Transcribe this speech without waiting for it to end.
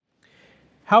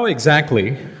How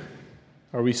exactly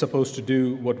are we supposed to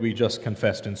do what we just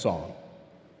confessed in song?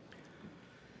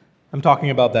 I'm talking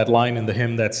about that line in the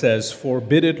hymn that says,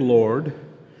 "Forbid it, Lord,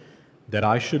 that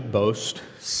I should boast,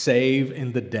 save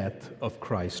in the death of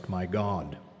Christ my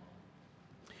God."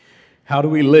 How do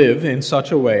we live in such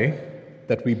a way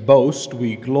that we boast,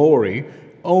 we glory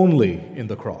only in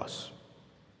the cross?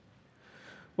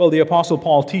 Well, the Apostle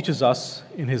Paul teaches us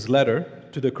in his letter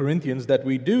to the Corinthians that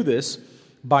we do this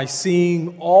by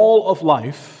seeing all of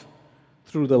life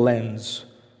through the lens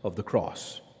of the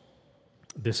cross.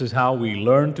 This is how we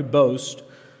learn to boast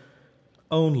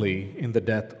only in the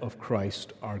death of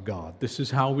Christ our God. This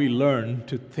is how we learn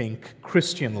to think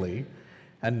Christianly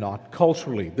and not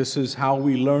culturally. This is how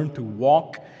we learn to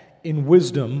walk in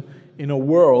wisdom in a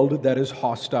world that is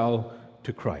hostile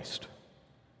to Christ.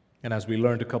 And as we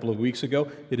learned a couple of weeks ago,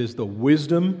 it is the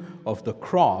wisdom of the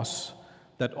cross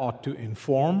that ought to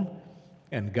inform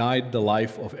and guide the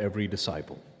life of every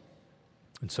disciple.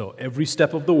 And so every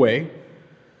step of the way,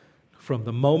 from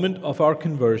the moment of our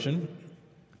conversion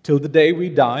till the day we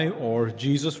die or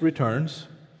Jesus returns,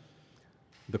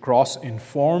 the cross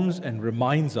informs and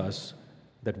reminds us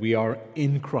that we are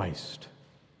in Christ,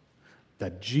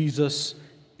 that Jesus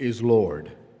is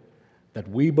Lord, that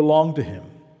we belong to Him.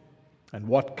 And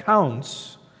what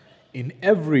counts in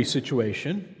every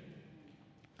situation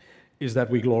is that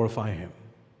we glorify Him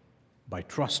by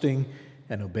trusting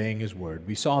and obeying His word.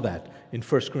 We saw that in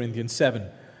 1 Corinthians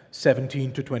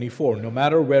 7:17-24. No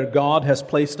matter where God has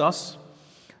placed us,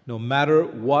 no matter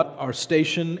what our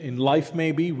station in life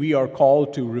may be, we are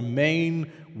called to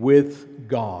remain with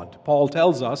God. Paul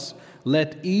tells us,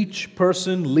 let each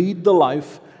person lead the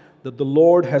life that the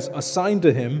Lord has assigned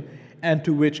to him and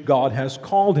to which God has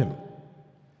called him.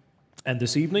 And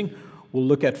this evening, we'll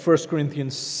look at 1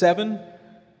 Corinthians 7,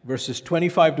 verses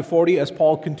 25-40, as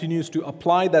Paul continues to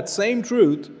apply that same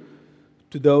truth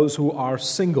to those who are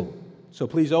single. So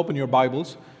please open your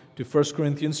Bibles to 1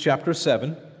 Corinthians chapter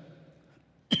 7,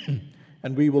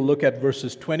 and we will look at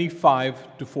verses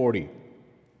 25-40.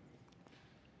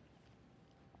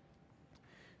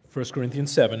 1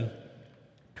 Corinthians 7,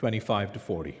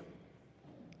 25-40.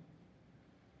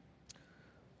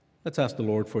 Let's ask the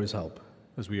Lord for His help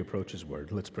as we approach His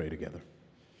word. Let's pray together.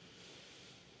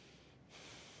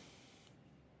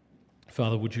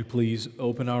 Father, would you please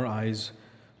open our eyes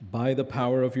by the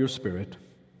power of your Spirit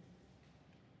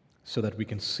so that we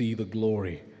can see the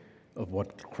glory of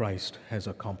what Christ has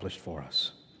accomplished for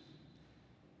us.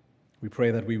 We pray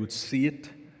that we would see it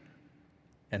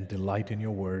and delight in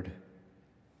your word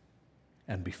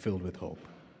and be filled with hope.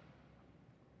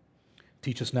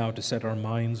 Teach us now to set our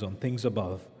minds on things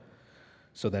above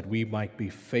so that we might be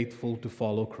faithful to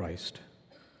follow Christ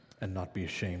and not be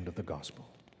ashamed of the gospel.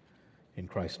 In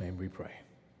Christ's name we pray.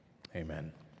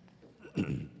 Amen.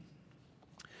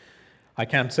 I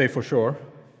can't say for sure,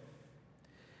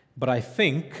 but I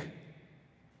think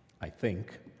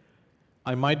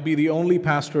I might be the only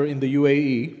pastor in the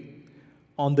UAE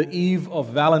on the eve of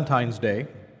Valentine's Day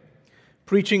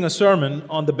preaching a sermon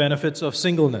on the benefits of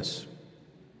singleness.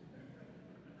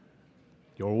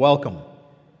 You're welcome.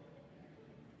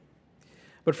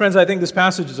 But friends, I think this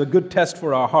passage is a good test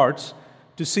for our hearts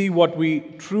to see what we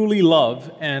truly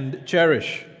love and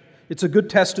cherish. It's a good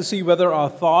test to see whether our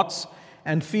thoughts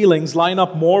and feelings line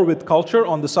up more with culture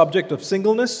on the subject of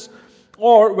singleness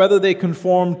or whether they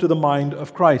conform to the mind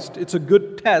of Christ. It's a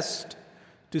good test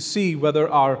to see whether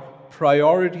our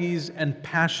priorities and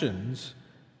passions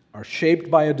are shaped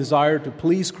by a desire to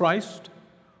please Christ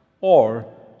or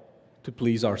to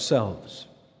please ourselves.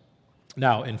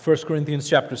 Now, in 1 Corinthians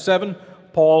chapter 7,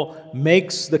 Paul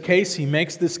makes this case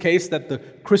that the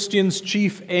Christian's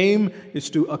chief aim is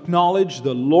to acknowledge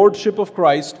the lordship of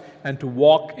Christ and to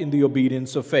walk in the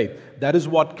obedience of faith. That is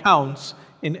what counts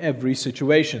in every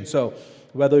situation. So,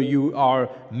 whether you are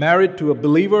married to a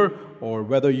believer or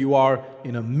whether you are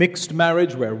in a mixed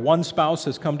marriage where one spouse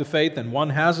has come to faith and one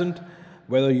hasn't,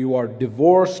 whether you are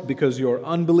divorced because your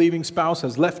unbelieving spouse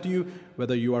has left you,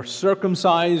 whether you are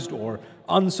circumcised or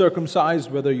uncircumcised,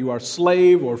 whether you are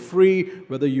slave or free,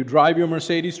 whether you drive your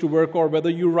Mercedes to work or whether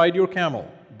you ride your camel,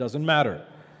 it doesn't matter.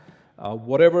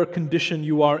 Whatever condition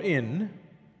you are in,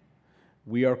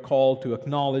 we are called to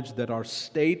acknowledge that our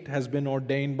state has been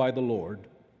ordained by the Lord,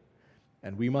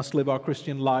 and we must live our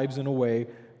Christian lives in a way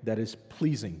that is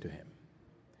pleasing to Him.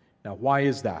 Now, why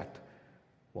is that?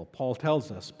 Well, Paul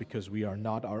tells us because we are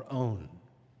not our own.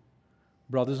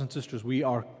 Brothers and sisters, we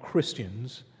are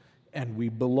Christians, and we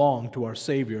belong to our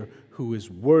Savior who is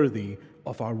worthy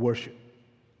of our worship.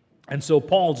 And so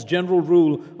Paul's general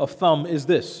rule of thumb is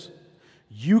this: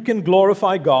 you can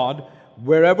glorify God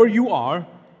wherever you are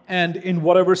and in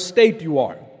whatever state you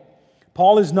are.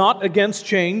 Paul is not against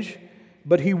change,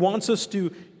 but he wants us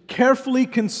to carefully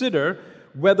consider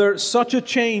whether such a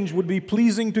change would be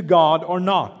pleasing to God or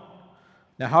not.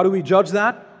 Now, how do we judge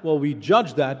that? Well, we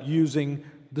judge that using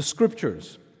the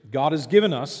Scriptures. God has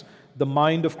given us the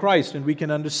mind of Christ, and we can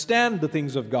understand the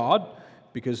things of God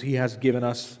because He has given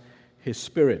us His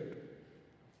Spirit.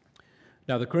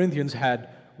 Now, the Corinthians had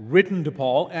written to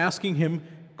Paul asking him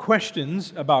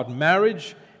questions about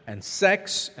marriage and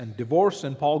sex and divorce,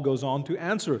 and Paul goes on to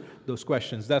answer those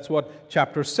questions. That's what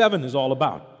chapter 7 is all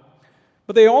about.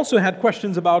 But they also had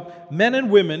questions about men and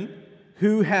women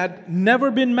who had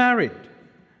never been married,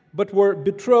 but were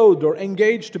betrothed or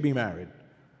engaged to be married.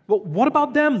 Well, what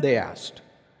about them, they asked.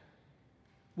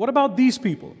 What about these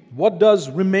people? What does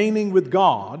remaining with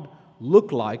God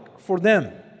look like for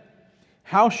them?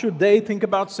 How should they think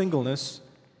about singleness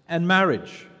and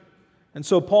marriage? And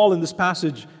so Paul in this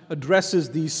passage addresses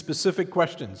these specific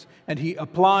questions, and he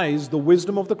applies the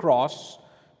wisdom of the cross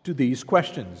to these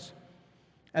questions.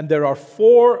 And there are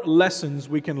 4 lessons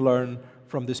we can learn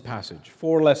from this passage.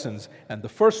 4 lessons, and the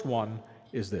first one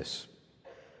is this: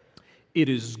 it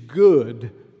is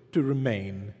good to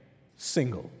remain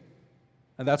single.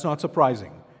 And that's not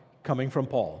surprising, coming from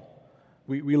Paul.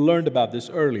 We learned about this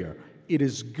earlier. It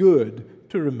is good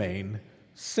to remain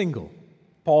single.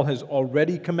 Paul has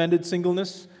already commended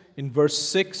singleness in verse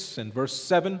 6 and verse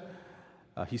 7.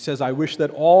 He says, I wish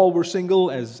that all were single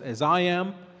as I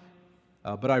am,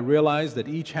 but I realize that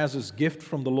each has his gift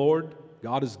from the Lord.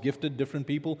 God has gifted different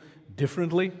people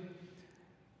differently.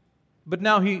 But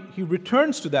now he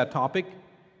returns to that topic,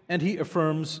 and he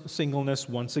affirms singleness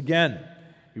once again.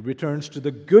 He returns to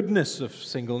the goodness of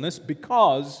singleness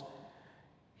because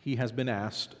he has been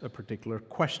asked a particular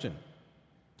question.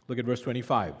 Look at verse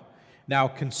 25. Now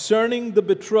concerning the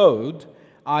betrothed,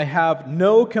 I have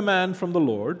no command from the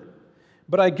Lord,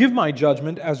 but I give my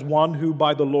judgment as one who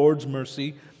by the Lord's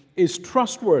mercy is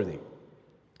trustworthy.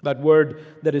 That word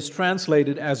that is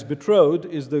translated as betrothed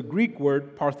is the Greek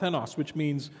word parthenos, which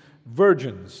means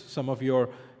virgins. Some of your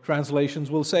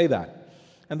translations will say that.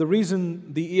 And the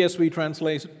reason the ESV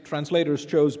translators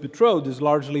chose betrothed is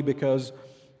largely because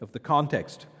of the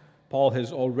context. Paul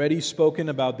has already spoken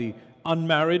about the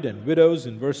unmarried and widows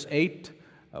in verse 8.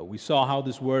 We saw how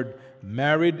this word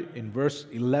married in verse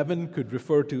 11 could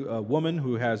refer to a woman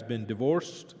who has been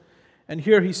divorced. And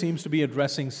here he seems to be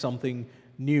addressing something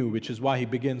new, which is why he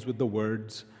begins with the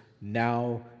words,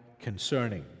 now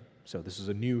concerning. So this is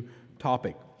a new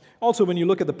topic. Also, when you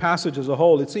look at the passage as a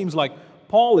whole, it seems like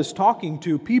Paul is talking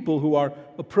to people who are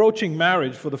approaching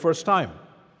marriage for the first time,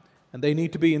 and they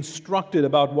need to be instructed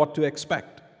about what to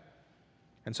expect.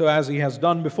 And so as he has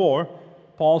done before,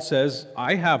 Paul says,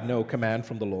 I have no command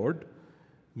from the Lord,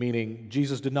 meaning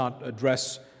Jesus did not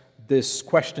address this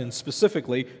question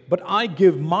specifically, but I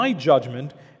give my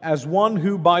judgment as one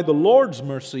who by the Lord's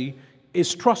mercy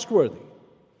is trustworthy.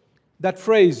 That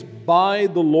phrase, by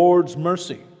the Lord's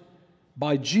mercy,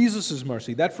 by Jesus'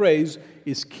 mercy, that phrase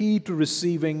is key to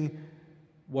receiving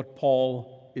what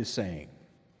Paul is saying.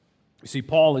 You see,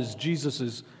 Paul is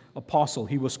Jesus' apostle.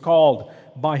 He was called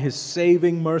by his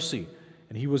saving mercy,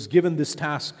 and he was given this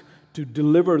task to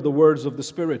deliver the words of the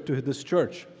Spirit to this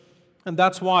church. And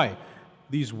that's why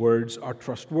these words are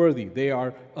trustworthy. They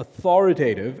are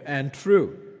authoritative and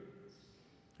true.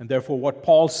 And therefore, what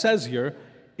Paul says here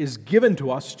is given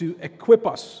to us to equip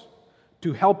us,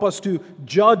 to help us to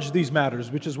judge these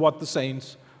matters, which is what the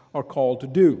saints are called to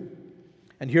do.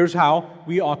 And here's how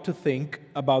we ought to think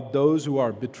about those who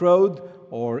are betrothed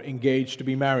or engaged to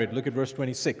be married. Look at verse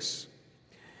 26.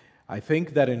 I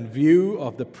think that in view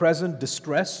of the present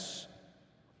distress,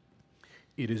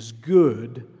 it is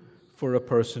good for a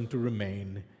person to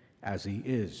remain as he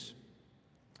is.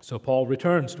 So Paul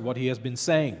returns to what he has been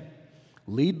saying.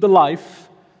 Lead the life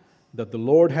that the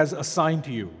Lord has assigned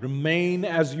to you. Remain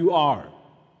as you are.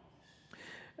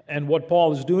 And what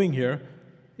Paul is doing here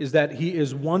is that he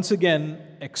is once again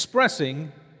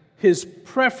expressing his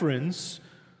preference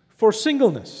for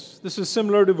singleness. This is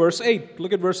similar to verse 8.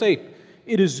 Look at verse 8.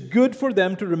 It is good for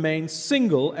them to remain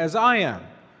single as I am.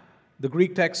 The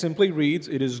Greek text simply reads,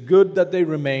 it is good that they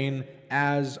remain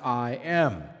as I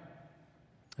am.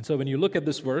 And so when you look at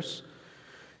this verse,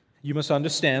 you must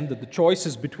understand that the choice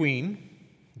is between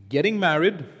getting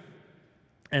married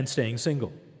and staying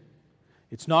single.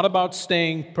 It's not about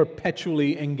staying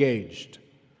perpetually engaged.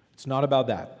 It's not about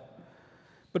that.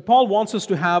 But Paul wants us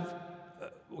to have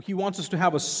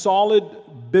a solid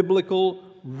biblical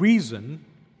reason,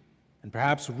 and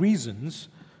perhaps reasons,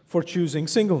 for choosing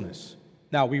singleness.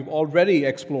 Now, we've already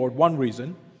explored one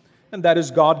reason, and that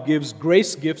is God gives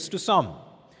grace gifts to some.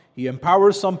 He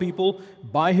empowers some people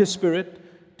by His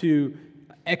Spirit to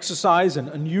exercise an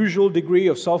unusual degree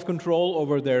of self-control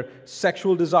over their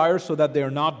sexual desires so that they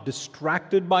are not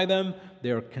distracted by them, they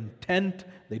are content,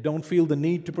 they don't feel the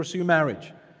need to pursue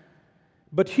marriage.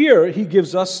 But here He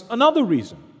gives us another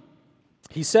reason.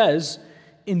 He says,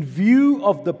 in view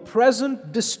of the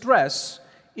present distress,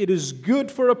 it is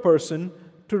good for a person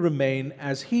to remain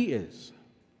as he is.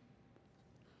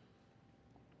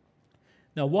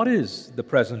 Now, what is the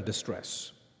present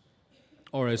distress?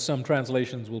 Or as some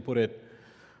translations will put it,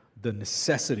 the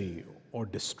necessity or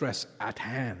distress at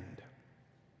hand.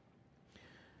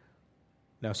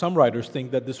 Now, some writers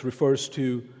think that this refers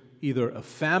to either a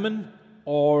famine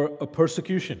or a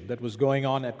persecution that was going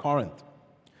on at Corinth,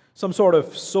 some sort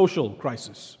of social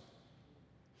crisis.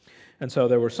 And so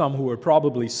there were some who were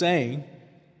probably saying,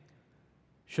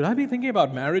 should I be thinking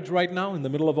about marriage right now in the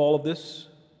middle of all of this?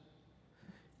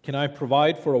 Can I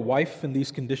provide for a wife in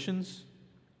these conditions?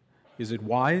 Is it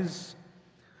wise?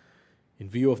 In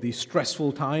view of these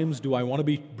stressful times, do I want to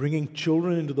be bringing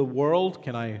children into the world?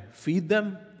 Can I feed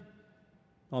them?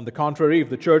 On the contrary, if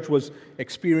the church was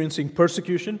experiencing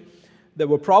persecution, there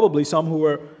were probably some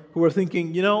who were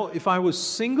thinking, if I was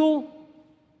single,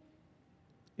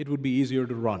 it would be easier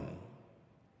to run,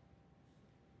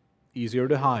 easier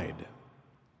to hide.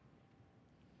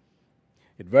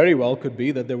 It very well could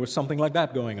be that there was something like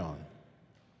that going on.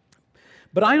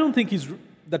 But I don't think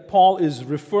that Paul is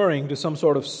referring to some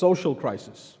sort of social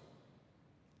crisis.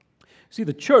 See,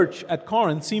 the church at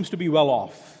Corinth seems to be well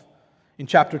off. In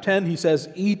chapter 10, he says,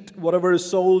 eat whatever is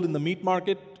sold in the meat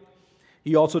market.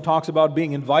 He also talks about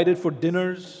being invited for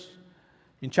dinners.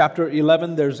 In chapter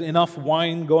 11, there's enough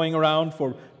wine going around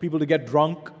for people to get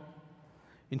drunk.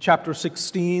 In chapter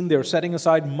 16, they're setting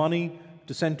aside money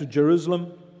to send to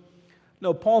Jerusalem.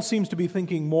 No, Paul seems to be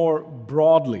thinking more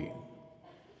broadly.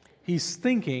 He's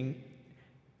thinking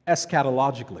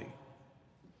eschatologically.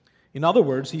 In other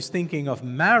words, he's thinking of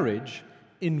marriage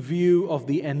in view of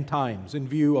the end times, in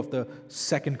view of the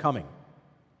second coming.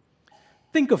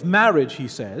 Think of marriage, he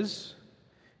says,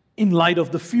 in light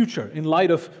of the future, in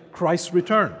light of Christ's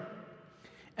return.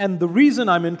 And the reason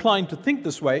I'm inclined to think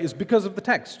this way is because of the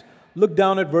text. Look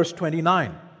down at verse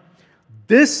 29.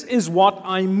 This is what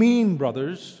I mean,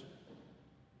 brothers.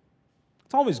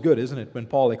 It's always good, isn't it, when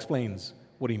Paul explains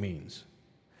what he means.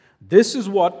 This is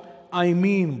what I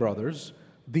mean, brothers.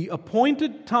 The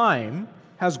appointed time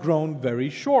has grown very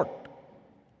short.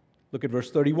 Look at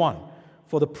verse 31.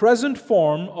 For the present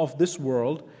form of this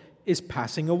world is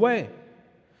passing away.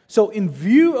 So in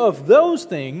view of those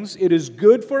things, it is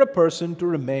good for a person to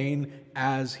remain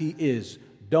as he is.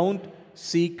 Don't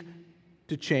seek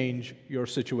to change your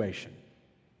situation.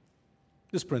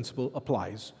 This principle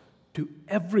applies to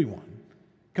everyone.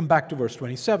 Come back to verse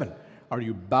 27. Are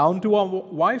you bound to a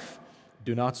wife?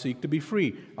 Do not seek to be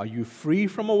free. Are you free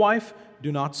from a wife?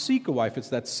 Do not seek a wife. It's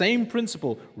that same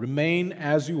principle. Remain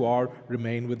as you are.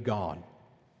 Remain with God.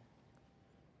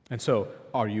 And so,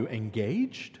 are you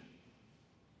engaged?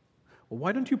 Well,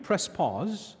 why don't you press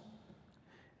pause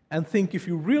and think if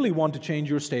you really want to change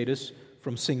your status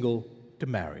from single to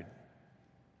married?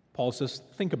 Paul says,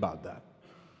 think about that.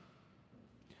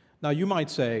 Now, you might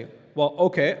say, well,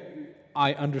 okay,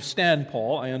 I understand,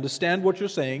 Paul. I understand what you're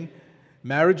saying.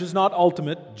 Marriage is not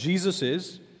ultimate. Jesus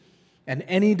is. And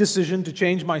any decision to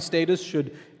change my status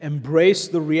should embrace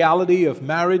the reality of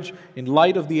marriage in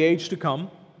light of the age to come.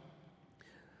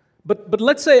 But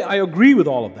let's say I agree with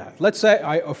all of that. Let's say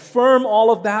I affirm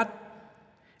all of that,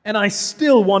 and I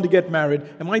still want to get married.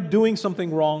 Am I doing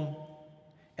something wrong?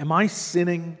 Am I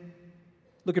sinning?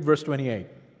 Look at verse 28.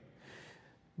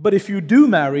 But if you do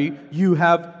marry, you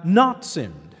have not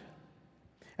sinned.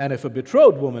 And if a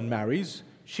betrothed woman marries,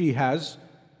 she has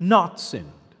not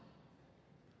sinned.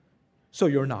 So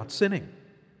you're not sinning.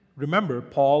 Remember,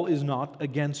 Paul is not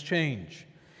against change.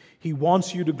 He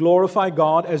wants you to glorify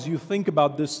God as you think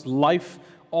about this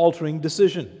life-altering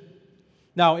decision.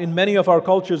 Now, in many of our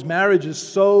cultures, marriage is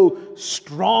so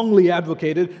strongly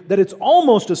advocated that it's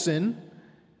almost a sin,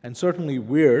 and certainly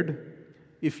weird,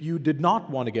 if you did not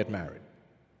want to get married.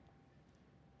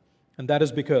 And that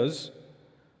is because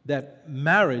that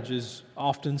marriage is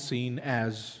often seen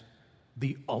as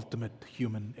the ultimate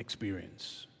human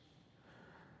experience.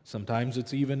 Sometimes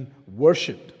it's even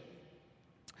worshipped.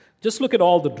 Just look at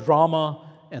all the drama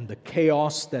and the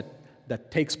chaos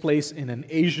that takes place in an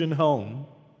Asian home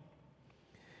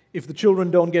if the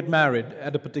children don't get married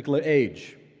at a particular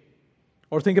age.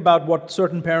 Or think about what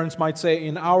certain parents might say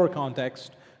in our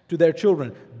context to their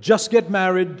children. Just get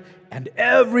married and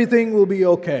everything will be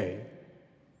okay.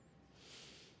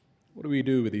 What do we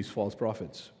do with these false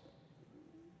prophets?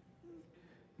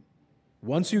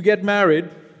 Once you get married,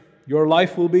 your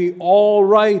life will be all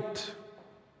right.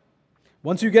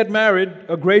 Once you get married,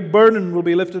 a great burden will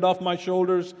be lifted off my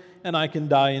shoulders, and I can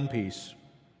die in peace.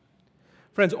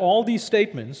 Friends, all these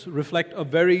statements reflect a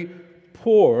very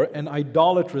poor and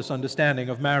idolatrous understanding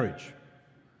of marriage.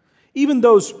 Even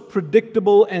those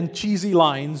predictable and cheesy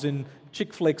lines in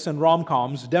chick flicks and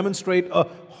rom-coms demonstrate a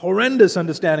horrendous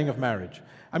understanding of marriage.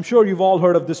 I'm sure you've all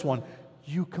heard of this one.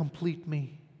 You complete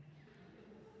me.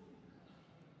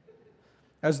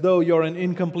 As though you're an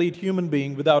incomplete human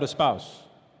being without a spouse.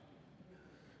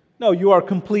 No, you are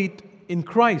complete in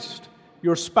Christ.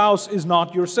 Your spouse is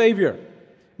not your Savior.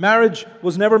 Marriage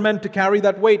was never meant to carry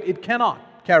that weight. It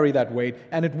cannot carry that weight,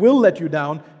 and it will let you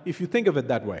down if you think of it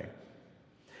that way.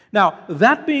 Now,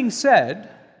 that being said,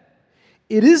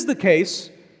 it is the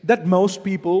case that most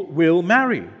people will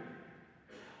marry.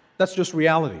 That's just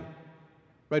reality.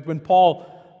 Right? When Paul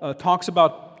talks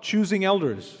about choosing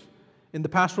elders in the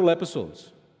pastoral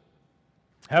epistles,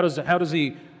 how does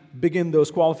he begin those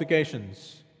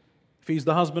qualifications? If he's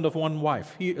the husband of one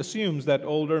wife, he assumes that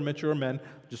older, mature men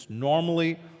just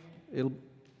normally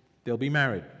they'll be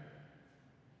married.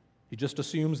 He just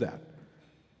assumes that.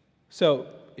 So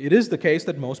it is the case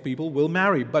that most people will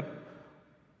marry, but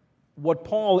what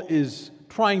Paul is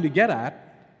trying to get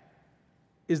at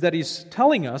is that he's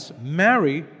telling us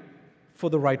marry for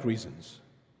the right reasons.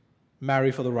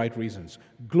 Marry for the right reasons.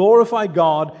 Glorify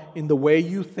God in the way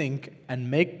you think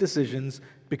and make decisions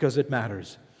because it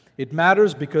matters. It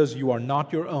matters because you are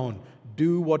not your own.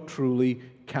 Do what truly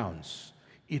counts.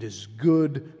 It is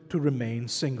good to remain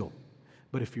single.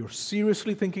 But if you're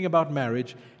seriously thinking about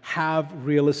marriage, have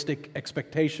realistic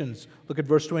expectations. Look at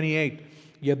verse 28.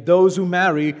 Yet those who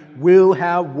marry will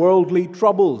have worldly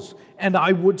troubles, and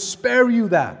I would spare you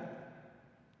that.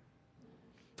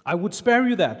 I would spare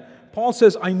you that. Paul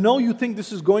says, I know you think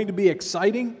this is going to be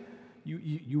exciting.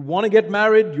 You want to get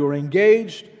married, you're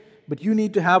engaged, but you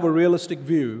need to have a realistic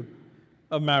view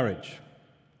of marriage.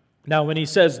 Now, when he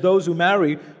says those who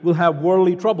marry will have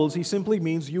worldly troubles, he simply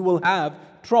means you will have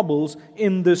troubles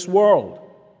in this world.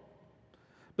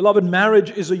 Beloved, marriage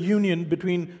is a union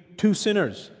between two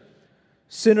sinners.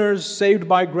 Sinners saved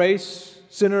by grace,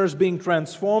 sinners being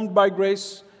transformed by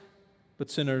grace, but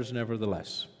sinners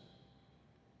nevertheless.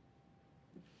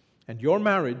 And your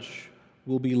marriage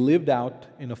will be lived out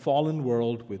in a fallen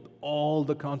world with all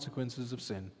the consequences of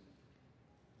sin.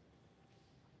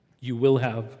 You will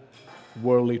have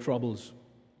worldly troubles.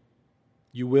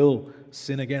 You will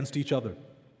sin against each other.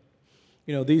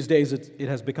 You know, these days it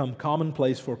has become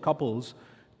commonplace for couples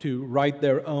to write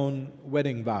their own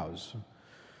wedding vows.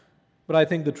 But I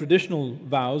think the traditional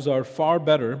vows are far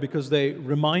better because they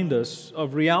remind us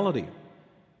of reality,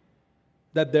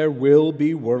 that there will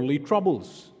be worldly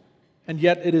troubles. And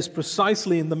yet it is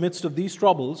precisely in the midst of these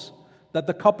troubles that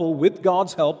the couple, with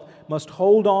God's help, must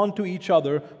hold on to each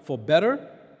other for better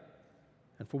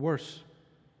and for worse,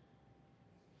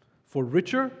 for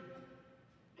richer,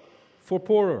 for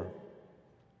poorer,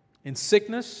 in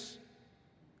sickness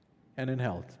and in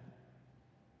health.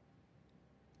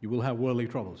 You will have worldly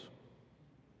troubles.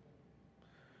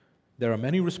 There are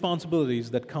many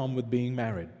responsibilities that come with being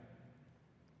married.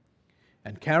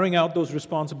 And carrying out those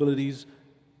responsibilities,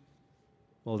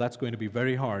 well, that's going to be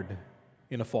very hard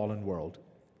in a fallen world.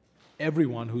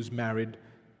 Everyone who's married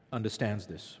understands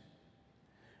this.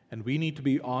 And we need to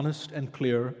be honest and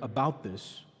clear about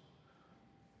this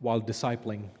while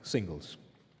discipling singles.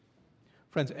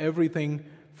 Friends, everything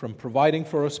from providing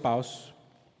for a spouse,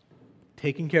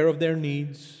 taking care of their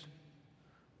needs,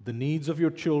 the needs of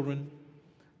your children,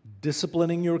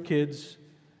 disciplining your kids,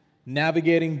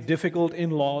 navigating difficult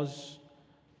in-laws,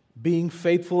 being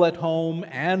faithful at home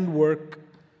and work,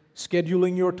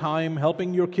 scheduling your time,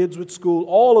 helping your kids with school,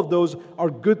 all of those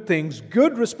are good things,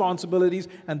 good responsibilities,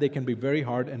 and they can be very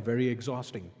hard and very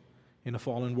exhausting in a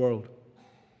fallen world.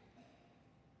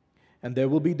 And there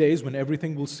will be days when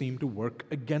everything will seem to work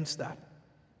against that.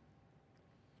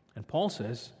 And Paul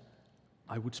says,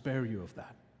 I would spare you of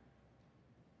that.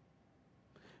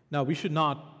 Now, we should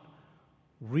not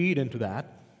read into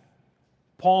that.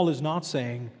 Paul is not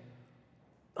saying,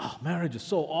 oh, marriage is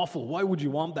so awful, why would you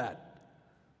want that?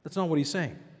 That's not what he's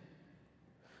saying.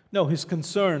 No, his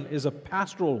concern is a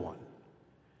pastoral one.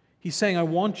 He's saying, I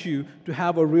want you to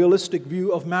have a realistic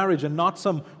view of marriage and not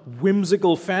some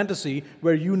whimsical fantasy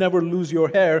where you never lose your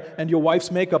hair and your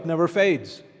wife's makeup never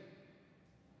fades.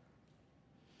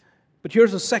 But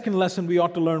here's a second lesson we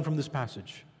ought to learn from this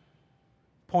passage.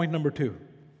 Point number 2.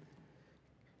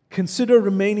 Consider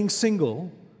remaining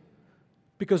single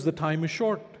because the time is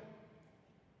short.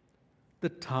 The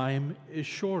time is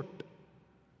short.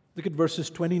 Look at verses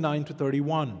 29 to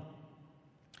 31.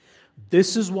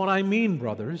 This is what I mean,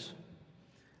 brothers.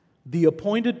 The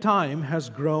appointed time has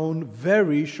grown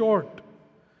very short.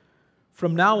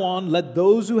 From now on, let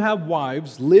those who have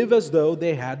wives live as though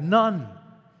they had none,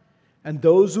 and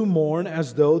those who mourn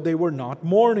as though they were not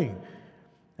mourning,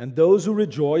 and those who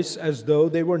rejoice as though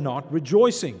they were not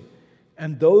rejoicing,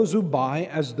 and those who buy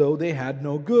as though they had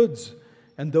no goods,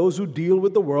 and those who deal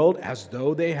with the world as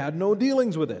though they had no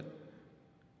dealings with it.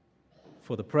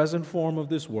 For the present form of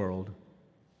this world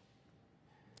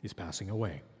is passing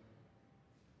away.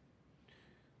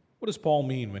 What does Paul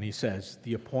mean when he says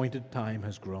the appointed time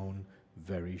has grown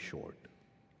very short?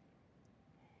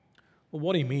 Well,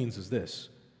 what he means is this: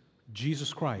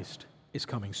 Jesus Christ is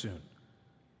coming soon.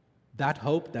 That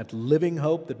hope, that living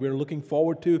hope that we're looking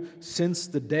forward to since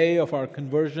the day of our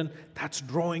conversion, that's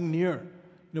drawing near.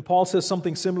 Paul says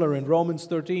something similar in Romans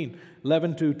 13,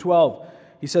 11 to 12.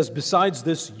 He says, "Besides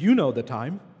this, you know the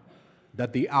time,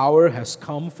 that the hour has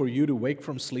come for you to wake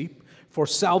from sleep, for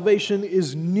salvation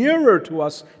is nearer to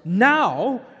us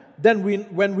now than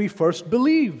when we first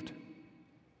believed.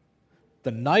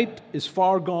 The night is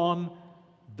far gone,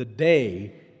 the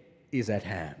day is at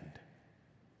hand."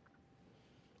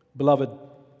 Beloved,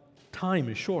 time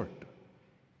is short.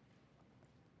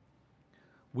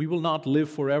 We will not live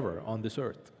forever on this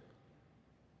earth.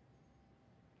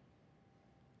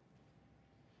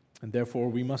 And therefore,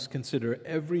 we must consider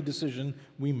every decision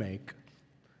we make,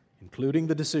 including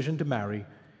the decision to marry,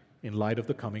 in light of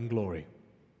the coming glory.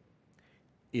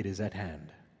 It is at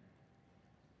hand.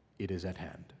 It is at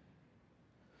hand.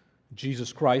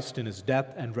 Jesus Christ, in His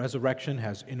death and resurrection,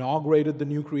 has inaugurated the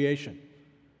new creation.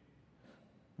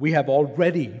 We have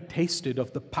already tasted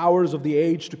of the powers of the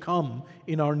age to come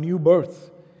in our new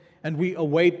birth, and we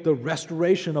await the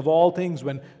restoration of all things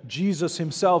when Jesus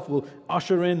Himself will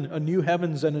usher in a new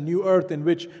heavens and a new earth in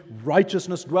which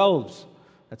righteousness dwells.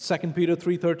 That's 2 Peter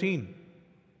 3:13.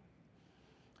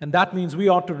 And that means we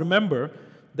ought to remember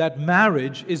that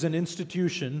marriage is an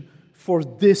institution for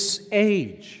this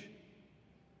age.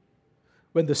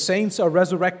 When the saints are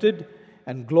resurrected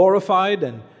and glorified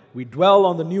and we dwell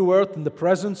on the new earth in the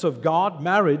presence of God,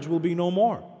 marriage will be no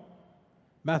more.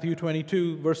 Matthew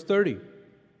 22, verse 30.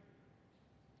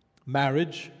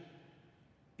 Marriage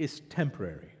is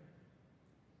temporary.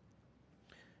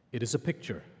 It is a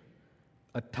picture,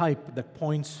 a type that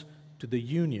points to the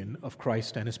union of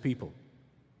Christ and His people.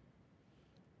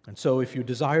 And so if you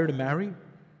desire to marry,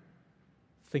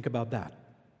 think about that.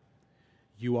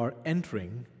 You are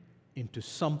entering into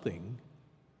something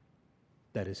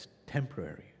that is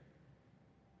temporary.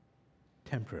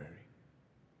 Temporary.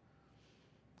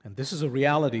 And this is a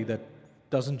reality that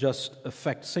doesn't just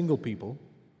affect single people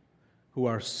who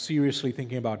are seriously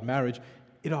thinking about marriage.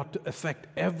 It ought to affect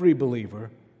every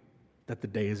believer that the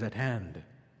day is at hand.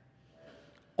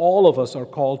 All of us are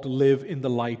called to live in the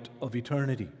light of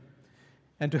eternity.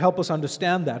 And to help us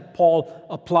understand that, Paul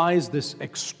applies this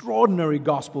extraordinary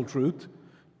gospel truth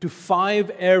to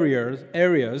 5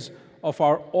 areas of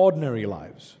our ordinary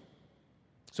lives.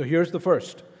 So here's the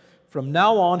first. From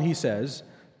now on, he says,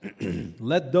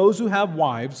 let those who have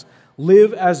wives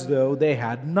live as though they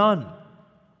had none.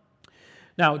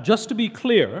 Now, just to be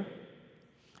clear,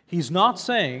 he's not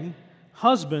saying,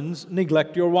 husbands,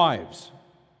 neglect your wives.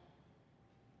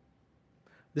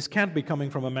 This can't be coming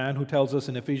from a man who tells us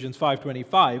in Ephesians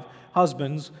 5:25,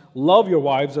 husbands, love your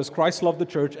wives as Christ loved the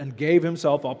church and gave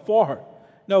Himself up for her.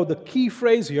 No, the key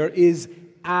phrase here is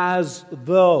as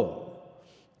though.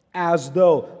 As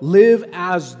though. Live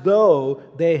as though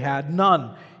they had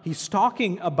none. He's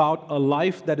talking about a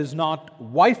life that is not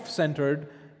wife-centered,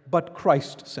 but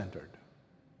Christ-centered.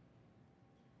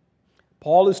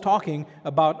 Paul is talking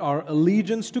about our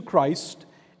allegiance to Christ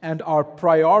and our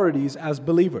priorities as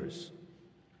believers.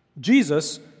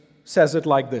 Jesus says it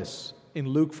like this in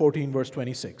Luke 14, verse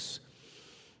 26.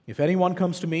 If anyone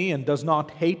comes to me and does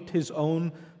not hate his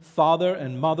own father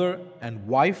and mother and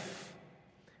wife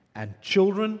and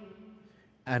children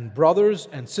and brothers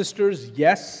and sisters,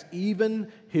 yes,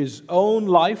 even his own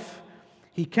life,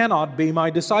 he cannot be my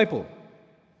disciple.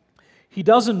 He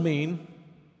doesn't mean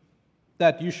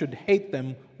that you should hate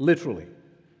them literally.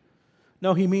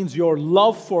 No, he means your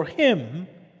love for Him,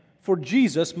 for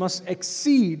Jesus, must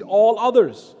exceed all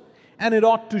others, and it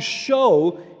ought to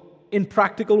show in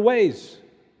practical ways.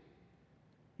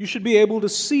 You should be able to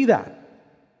see that.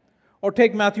 Or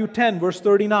take Matthew 10, verse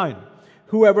 39.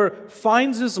 Whoever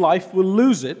finds his life will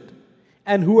lose it,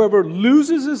 and whoever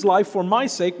loses his life for my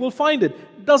sake will find it.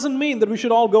 It doesn't mean that we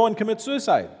should all go and commit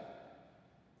suicide.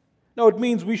 No, it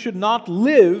means we should not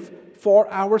live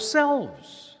for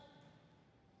ourselves.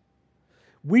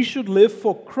 We should live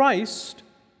for Christ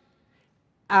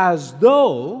as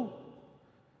though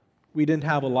we didn't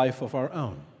have a life of our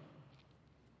own.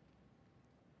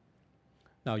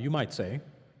 Now, you might say,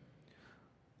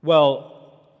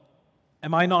 well,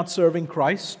 am I not serving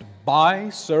Christ by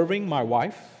serving my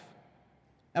wife?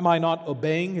 Am I not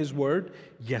obeying His word?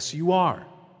 Yes, you are.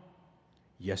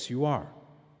 Yes, you are.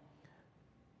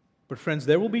 But friends,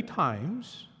 there will be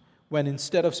times when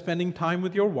instead of spending time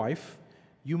with your wife,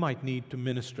 you might need to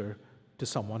minister to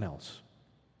someone else.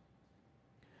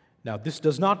 Now, this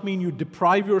does not mean you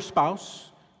deprive your spouse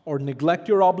or neglect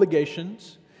your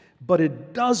obligations, but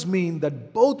it does mean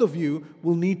that both of you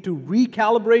will need to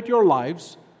recalibrate your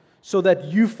lives so that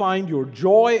you find your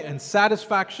joy and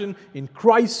satisfaction in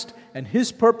Christ and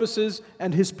His purposes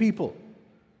and His people.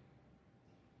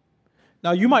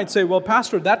 Now, you might say, well,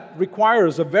 Pastor, that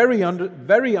requires a very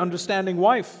understanding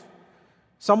wife,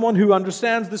 someone who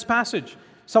understands this passage,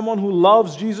 someone who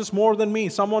loves Jesus more than me,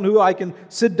 someone who I can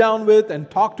sit down with and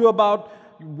talk to about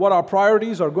what our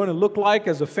priorities are going to look like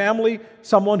as a family,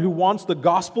 someone who wants the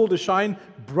gospel to shine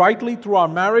brightly through our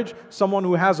marriage, someone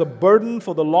who has a burden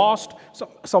for the lost,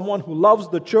 someone who loves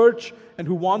the church and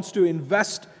who wants to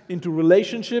invest into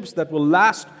relationships that will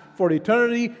last for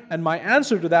eternity. And my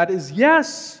answer to that is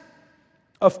yes.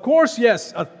 Of course,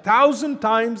 yes. 1,000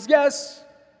 times yes.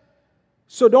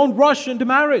 So don't rush into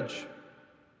marriage.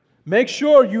 Make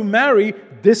sure you marry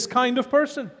this kind of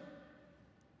person.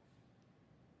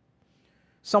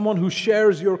 Someone who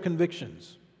shares your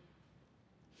convictions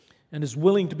and is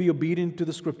willing to be obedient to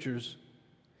the Scriptures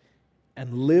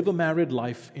and live a married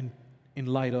life in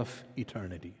light of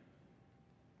eternity.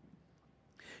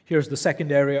 Here's the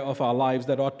second area of our lives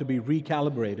that ought to be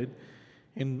recalibrated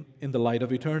in the light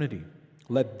of eternity.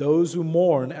 Let those who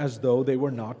mourn as though they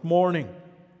were not mourning.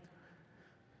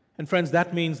 And friends,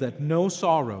 that means that no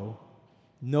sorrow,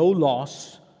 no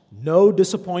loss, no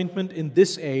disappointment in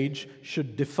this age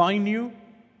should define you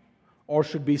or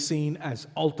should be seen as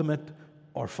ultimate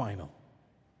or final.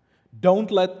 Don't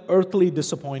let earthly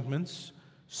disappointments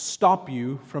stop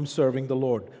you from serving the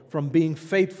Lord, from being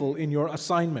faithful in your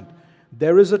assignment.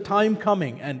 There is a time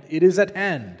coming, and it is at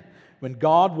hand, when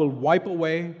God will wipe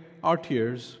away our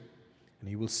tears, and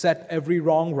He will set every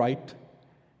wrong right,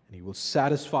 and He will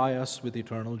satisfy us with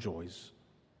eternal joys.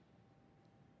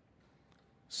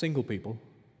 Single people,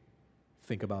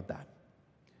 think about that.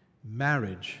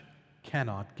 Marriage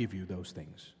cannot give you those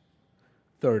things.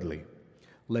 Thirdly,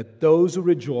 let those who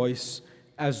rejoice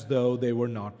as though they were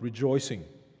not rejoicing.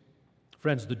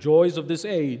 Friends, the joys of this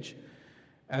age,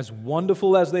 as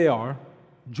wonderful as they are,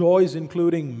 joys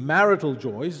including marital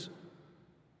joys,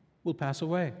 will pass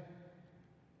away.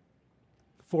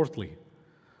 Fourthly,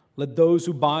 let those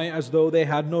who buy as though they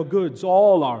had no goods.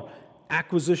 All our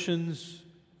acquisitions,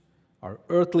 our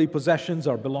earthly possessions,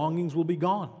 our belongings will be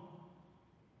gone.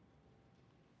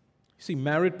 See,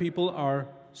 married people are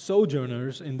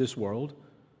sojourners in this world,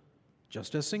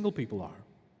 just as single people are.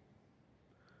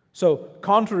 So,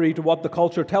 contrary to what the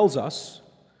culture tells us,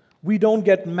 we don't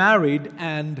get married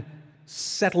and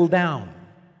settle down.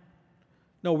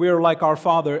 No, we're like our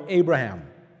father Abraham.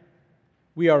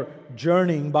 We are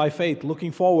journeying by faith,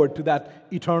 looking forward to that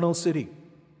eternal city.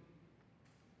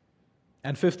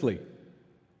 And fifthly,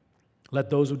 let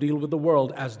those who deal with the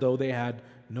world as though they had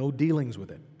no dealings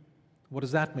with it. What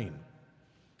does that mean?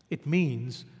 It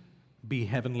means be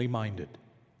heavenly minded.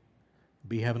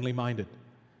 Be heavenly minded.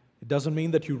 It doesn't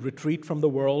mean that you retreat from the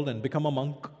world and become a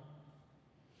monk.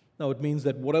 No, it means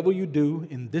that whatever you do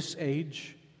in this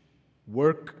age,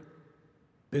 work,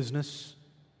 business,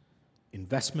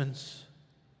 investments,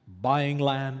 buying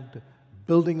land,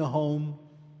 building a home,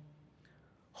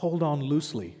 hold on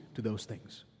loosely to those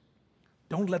things.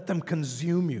 Don't let them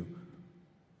consume you.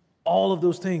 All of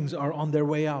those things are on their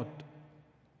way out.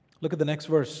 Look at the next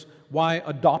verse. Why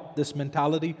adopt this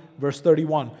mentality? Verse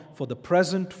 31. For the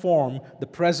present form, the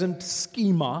present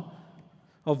schema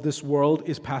of this world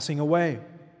is passing away.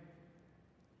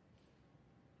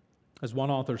 As one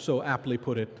author so aptly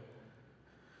put it,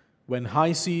 when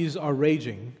high seas are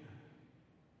raging,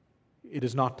 it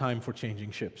is not time for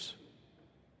changing ships.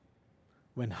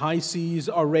 When high seas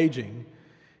are raging,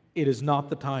 it is not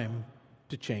the time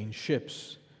to change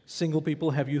ships. Single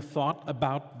people, have you thought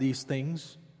about these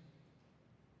things?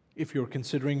 If you're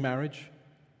considering marriage?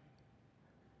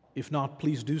 If not,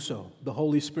 please do so. The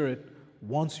Holy Spirit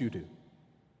wants you to.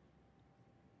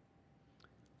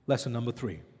 Lesson number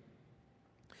 3.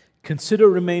 Consider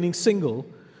remaining single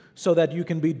so that you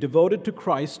can be devoted to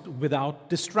Christ without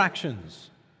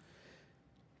distractions.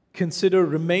 Consider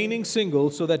remaining single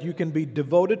so that you can be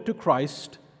devoted to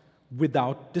Christ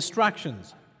without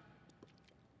distractions.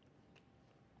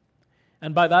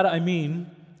 And by that I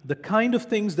mean the kind of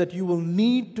things that you will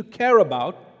need to care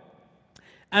about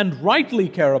and rightly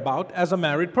care about as a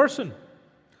married person.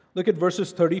 Look at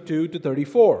verses 32 to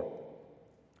 34.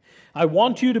 I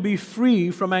want you to be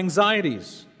free from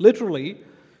anxieties, literally,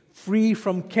 free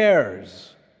from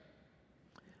cares.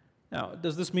 Now,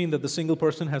 does this mean that the single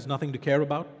person has nothing to care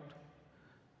about?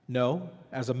 No.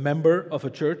 As a member of a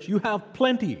church, you have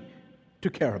plenty to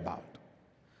care about.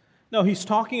 No, he's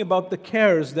talking about the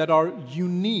cares that are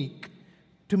unique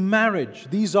to marriage.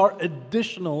 These are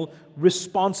additional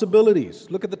responsibilities.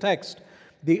 Look at the text.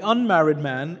 The unmarried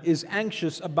man is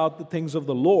anxious about the things of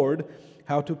the Lord,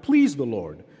 how to please the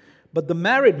Lord. But the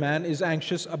married man is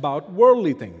anxious about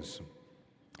worldly things,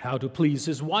 how to please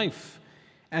his wife,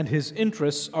 and his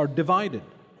interests are divided.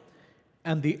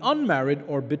 And the unmarried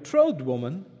or betrothed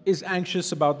woman is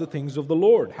anxious about the things of the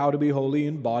Lord, how to be holy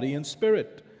in body and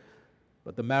spirit.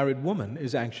 But the married woman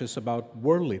is anxious about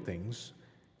worldly things,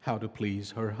 how to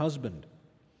please her husband.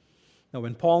 Now,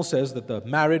 when Paul says that the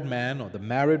married man or the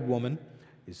married woman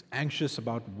is anxious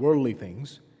about worldly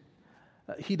things,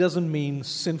 he doesn't mean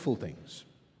sinful things.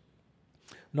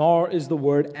 Nor is the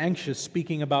word anxious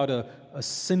speaking about a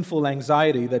sinful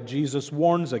anxiety that Jesus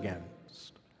warns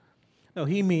against. No,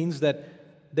 he means that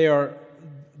they're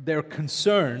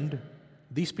concerned,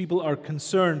 these people are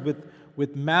concerned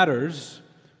with matters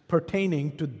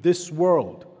pertaining to this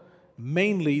world,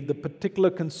 mainly the particular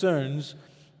concerns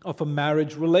of a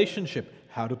marriage relationship.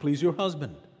 How to please your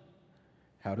husband,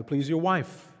 how to please your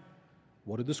wife.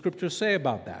 What do the scriptures say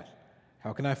about that?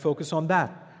 How can I focus on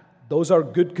that? Those are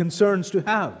good concerns to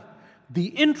have. The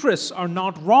interests are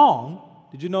not wrong.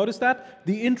 Did you notice that?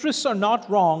 The interests are not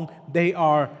wrong. They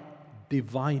are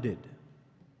divided.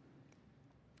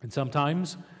 And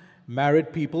sometimes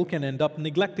married people can end up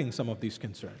neglecting some of these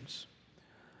concerns.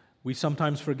 We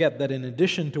sometimes forget that in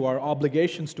addition to our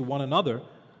obligations to one another,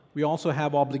 we also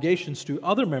have obligations to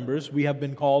other members we have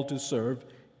been called to serve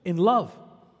in love.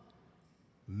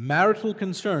 Marital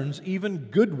concerns, even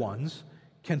good ones,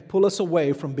 can pull us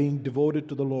away from being devoted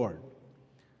to the Lord.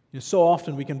 So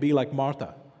often we can be like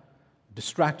Martha,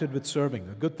 distracted with serving,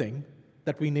 a good thing,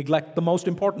 that we neglect the most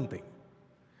important thing,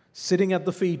 sitting at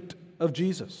the feet of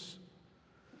Jesus.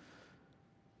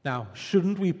 Now,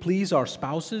 shouldn't we please our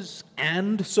spouses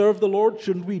and serve the Lord?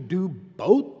 Shouldn't we do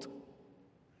both?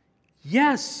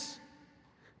 Yes,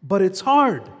 but it's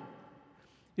hard.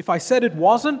 If I said it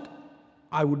wasn't,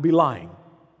 I would be lying.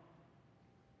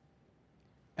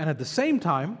 And at the same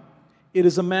time, it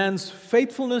is a man's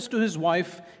faithfulness to his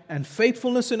wife and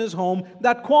faithfulness in his home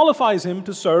that qualifies him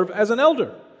to serve as an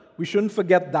elder. We shouldn't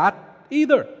forget that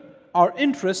either. Our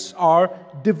interests are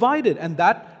divided, and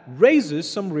that raises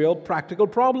some real practical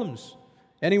problems.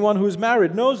 Anyone who is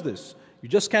married knows this. You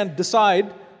just can't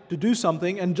decide to do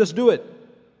something and just do it.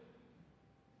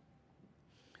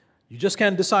 You just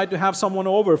can't decide to have someone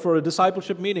over for a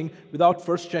discipleship meeting without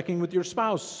first checking with your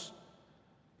spouse.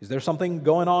 Is there something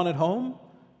going on at home?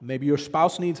 Maybe your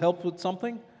spouse needs help with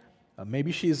something.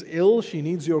 Maybe she is ill, she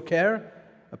needs your care.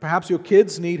 Perhaps your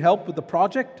kids need help with the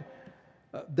project.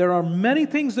 There are many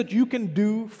things that you can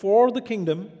do for the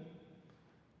kingdom,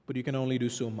 but you can only do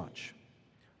so much.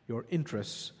 Your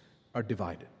interests are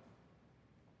divided.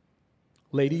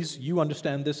 Ladies, you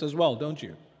understand this as well, don't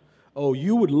you? Oh,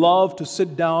 you would love to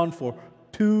sit down for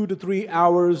 2 to 3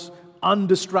 hours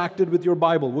undistracted with your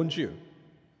Bible, wouldn't you?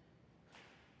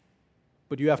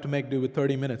 But you have to make do with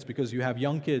 30 minutes because you have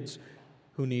young kids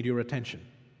who need your attention.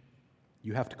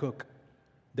 You have to cook.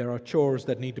 There are chores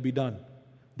that need to be done.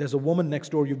 There's a woman next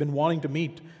door you've been wanting to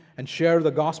meet and share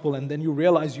the gospel, and then you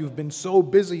realize you've been so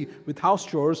busy with house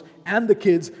chores and the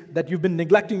kids that you've been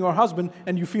neglecting your husband,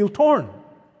 and you feel torn.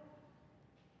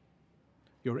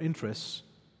 Your interests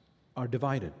are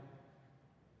divided.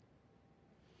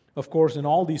 Of course, in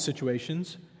all these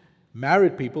situations,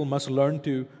 married people must learn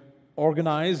to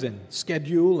organize and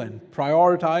schedule and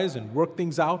prioritize and work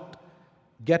things out,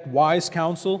 get wise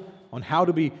counsel on how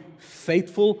to be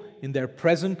faithful in their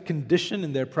present condition,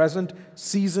 in their present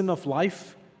season of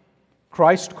life.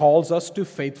 Christ calls us to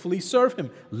faithfully serve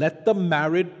Him. Let the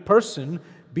married person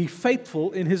be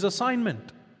faithful in his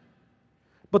assignment.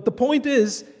 But the point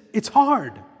is, it's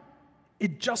hard.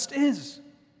 It just is.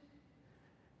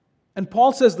 And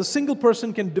Paul says the single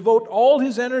person can devote all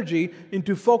his energy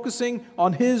into focusing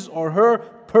on his or her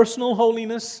personal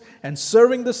holiness and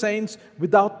serving the saints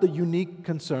without the unique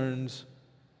concerns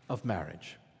of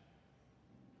marriage.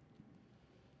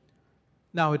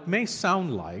 Now, it may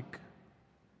sound like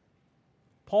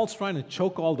Paul's trying to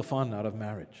choke all the fun out of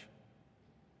marriage.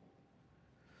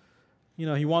 You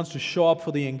know, he wants to show up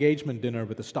for the engagement dinner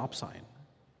with a stop sign.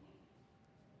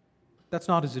 That's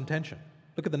not his intention.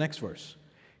 Look at the next verse.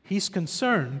 He's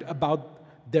concerned about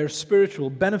their spiritual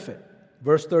benefit.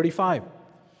 Verse 35.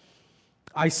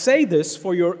 I say this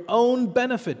for your own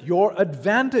benefit, your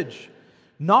advantage,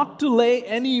 not to lay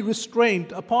any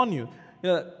restraint upon you.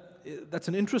 That's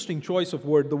an interesting choice of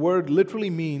word. The word literally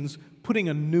means putting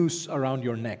a noose around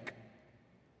your neck.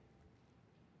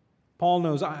 Paul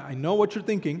knows, I know what you're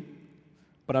thinking,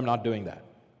 but I'm not doing that.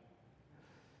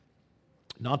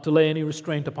 Not to lay any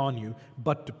restraint upon you,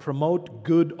 but to promote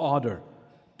good order,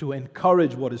 to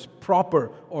encourage what is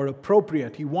proper or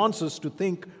appropriate. He wants us to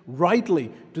think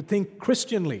rightly, to think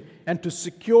Christianly, and to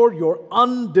secure your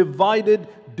undivided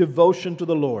devotion to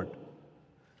the Lord.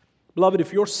 Beloved,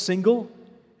 if you're single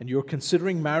and you're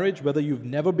considering marriage, whether you've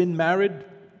never been married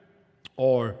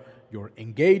or you're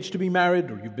engaged to be married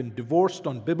or you've been divorced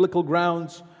on biblical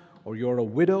grounds or you're a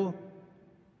widow,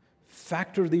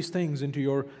 factor these things into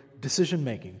your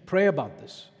decision-making. Pray about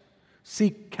this.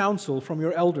 Seek counsel from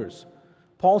your elders.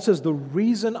 Paul says the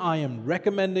reason I am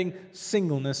recommending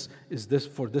singleness is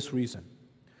for this reason,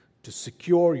 to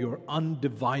secure your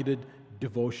undivided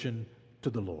devotion to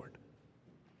the Lord.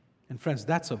 And friends,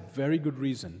 that's a very good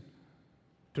reason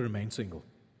to remain single,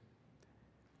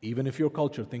 even if your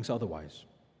culture thinks otherwise.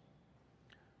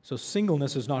 So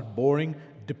singleness is not boring,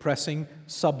 depressing,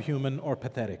 subhuman, or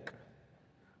pathetic.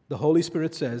 The Holy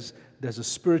Spirit says there's a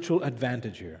spiritual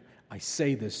advantage here. I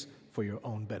say this for your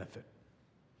own benefit.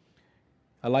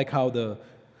 I like how the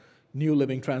New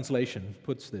Living Translation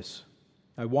puts this.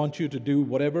 I want you to do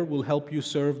whatever will help you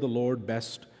serve the Lord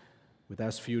best with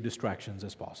as few distractions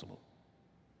as possible.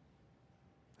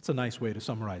 That's a nice way to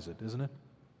summarize it, isn't it?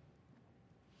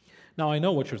 Now, I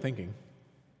know what you're thinking.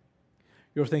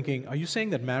 You're thinking, are you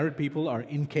saying that married people are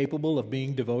incapable of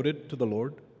being devoted to the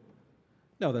Lord?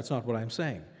 No, that's not what I'm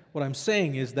saying. What I'm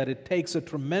saying is that it takes a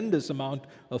tremendous amount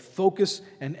of focus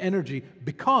and energy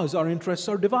because our interests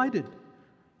are divided.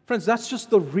 Friends, that's just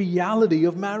the reality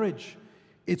of marriage.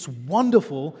 It's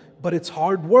wonderful, but it's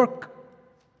hard work.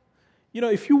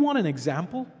 If you want an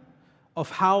example of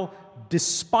how,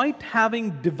 despite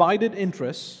having divided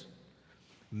interests,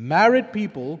 married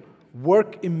people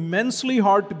work immensely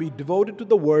hard to be devoted to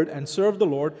the Word and serve the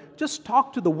Lord, just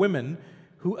talk to the women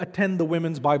who attend the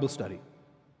women's Bible study.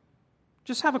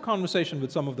 Just have a conversation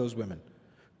with some of those women.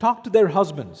 Talk to their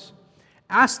husbands.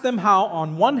 Ask them how,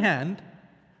 on one hand,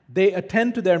 they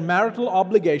attend to their marital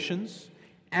obligations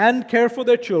and care for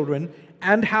their children,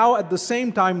 and how at the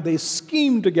same time they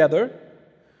scheme together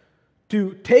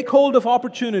to take hold of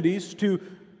opportunities to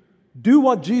do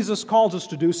what Jesus calls us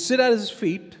to do, sit at His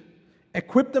feet,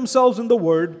 equip themselves in the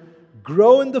Word,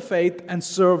 grow in the faith, and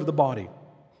serve the body.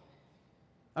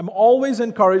 I'm always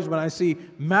encouraged when I see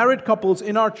married couples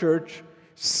in our church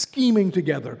scheming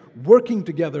together, working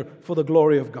together for the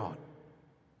glory of God.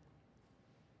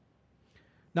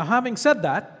 Now, having said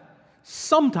that,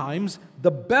 sometimes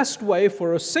the best way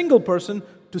for a single person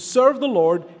to serve the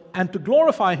Lord and to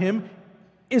glorify Him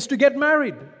is to get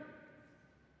married.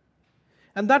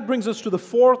 And that brings us to the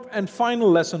fourth and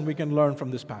final lesson we can learn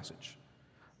from this passage.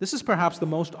 This is perhaps the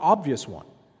most obvious one.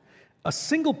 A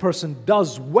single person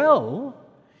does well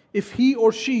if he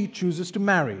or she chooses to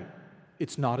marry.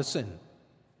 It's not a sin.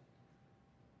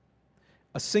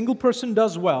 A single person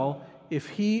does well if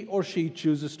he or she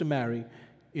chooses to marry.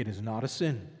 It is not a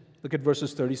sin. Look at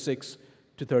verses 36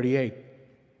 to 38.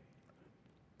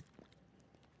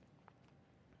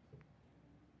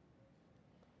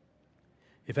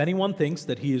 If anyone thinks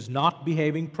that he is not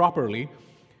behaving properly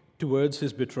towards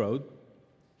his betrothed,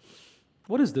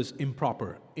 what is this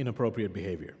improper, inappropriate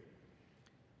behavior?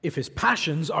 If his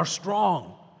passions are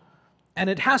strong, and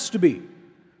it has to be.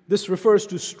 This refers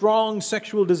to strong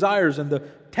sexual desires, and the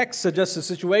text suggests a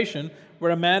situation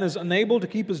where a man is unable to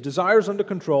keep his desires under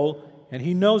control, and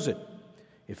he knows it.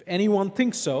 If anyone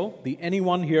thinks so, the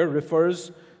anyone here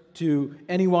refers to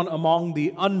anyone among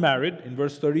the unmarried in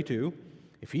verse 32.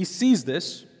 If he sees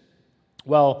this,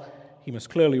 well, he must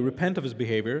clearly repent of his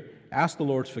behavior, ask the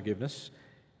Lord's forgiveness,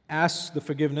 ask the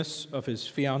forgiveness of his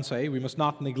fiancée. We must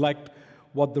not neglect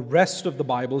what the rest of the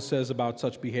Bible says about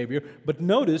such behavior, but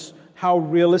notice how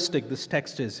realistic this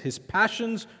text is. His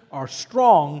passions are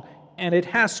strong, and it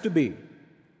has to be.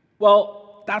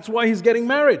 Well, that's why he's getting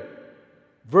married.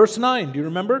 Verse 9, do you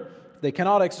remember? They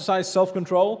cannot exercise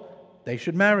self-control, they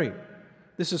should marry.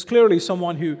 This is clearly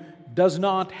someone who does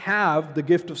not have the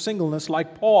gift of singleness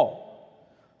like Paul.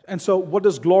 And so what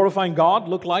does glorifying God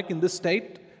look like in this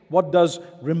state? What does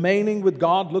remaining with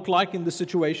God look like in this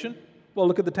situation? Well,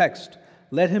 look at the text.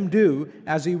 Let him do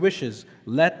as he wishes.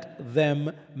 Let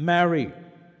them marry.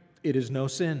 It is no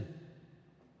sin.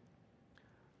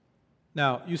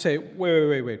 Now, you say,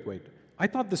 wait. I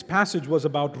thought this passage was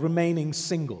about remaining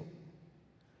single.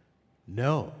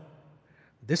 No.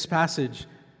 This passage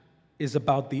is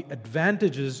about the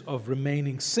advantages of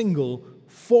remaining single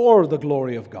for the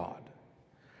glory of God.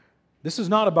 This is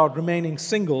not about remaining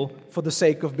single for the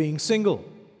sake of being single.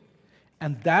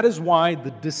 And that is why the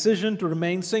decision to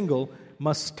remain single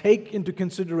must take into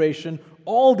consideration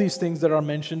all these things that are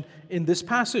mentioned in this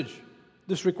passage.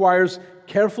 This requires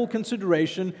careful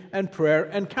consideration and prayer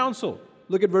and counsel.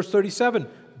 Look at verse 37.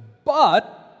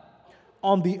 But,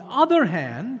 on the other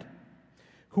hand,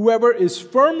 whoever is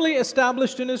firmly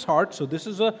established in his heart, so this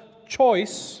is a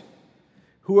choice,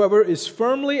 whoever is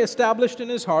firmly established in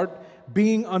his heart,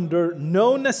 being under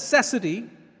no necessity,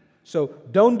 so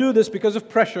don't do this because of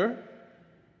pressure.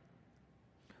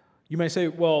 You may say,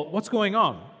 well, what's going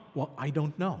on? Well, I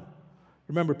don't know.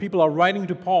 Remember, people are writing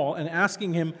to Paul and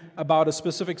asking him about a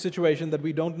specific situation that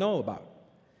we don't know about.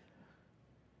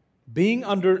 Being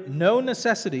under no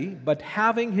necessity, but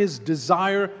having his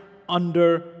desire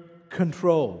under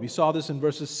control. We saw this in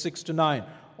verses 6 to 9.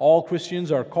 All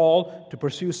Christians are called to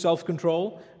pursue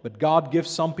self-control, but God gives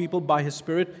some people by His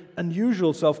Spirit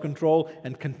unusual self-control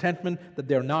and contentment that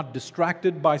they're not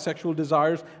distracted by sexual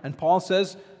desires. And Paul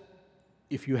says,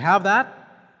 if you have that,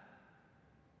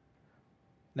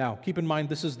 now keep in mind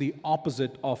this is the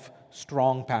opposite of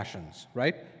strong passions,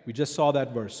 right? We just saw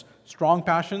that verse. Strong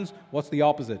passions, what's the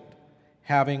opposite?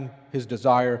 Having his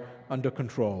desire under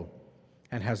control,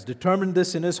 and has determined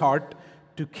this in his heart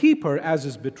to keep her as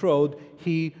his betrothed,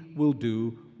 he will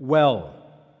do well.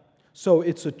 So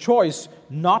it's a choice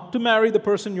not to marry the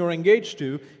person you're engaged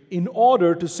to in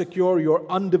order to secure your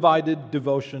undivided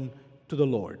devotion to the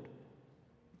Lord.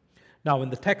 Now, when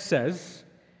the text says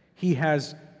he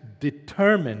has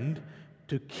determined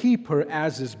to keep her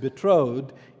as his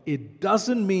betrothed, it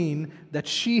doesn't mean that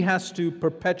she has to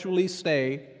perpetually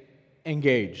stay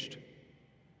engaged.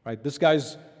 Right? This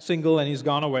guy's single and he's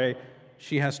gone away.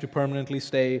 She has to permanently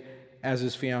stay as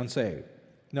his fiancée.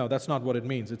 No, that's not what it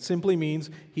means. It simply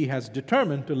means he has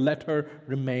determined to let her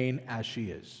remain as she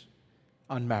is,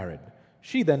 unmarried.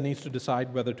 She then needs to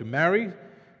decide whether to marry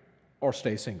or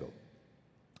stay single.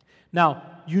 Now,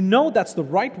 you know that's the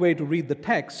right way to read the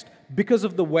text because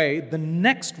of the way the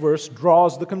next verse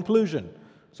draws the conclusion.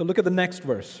 So look at the next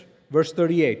verse, verse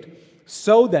 38.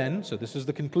 So then, so this is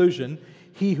the conclusion,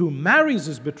 he who marries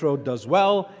his betrothed does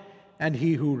well, and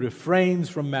he who refrains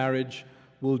from marriage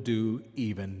will do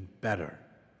even better.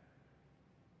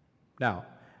 Now,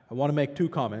 I want to make two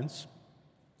comments.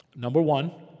 Number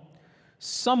one,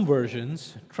 some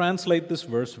versions translate this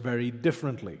verse very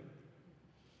differently,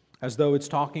 as though it's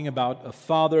talking about a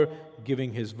father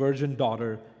giving his virgin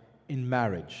daughter in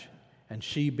marriage, and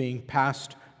she being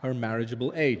past her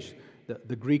marriageable age.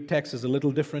 The Greek text is a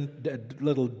little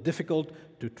difficult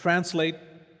to translate,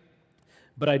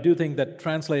 but I do think that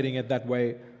translating it that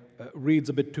way reads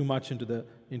a bit too much into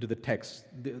the text.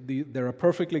 There are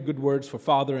perfectly good words for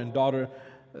father and daughter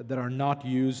that are not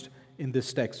used in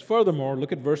this text. Furthermore,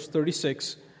 look at verse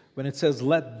 36 when it says,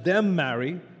 "Let them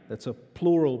marry." That's a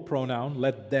plural pronoun,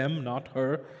 let them, not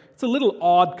her. It's a little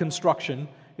odd construction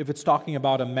if it's talking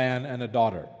about a man and a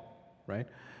daughter, right?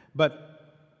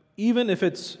 But even if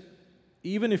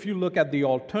you look at the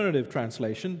alternative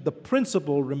translation, the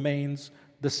principle remains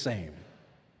the same.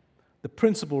 The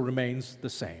principle remains the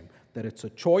same, that it's a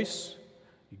choice,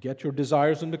 you get your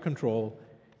desires under control,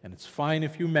 and it's fine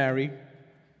if you marry,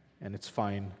 and it's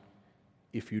fine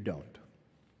if you don't.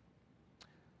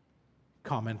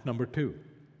 Comment number 2.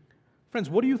 Friends,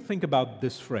 what do you think about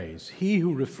this phrase? He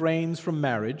who refrains from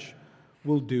marriage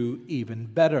will do even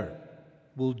better.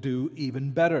 Will do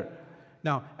even better.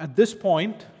 Now, at this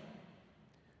point,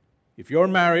 if you're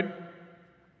married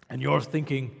and you're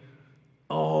thinking,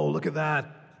 oh, look at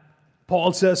that.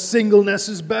 Paul says singleness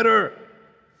is better.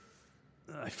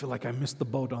 I feel like I missed the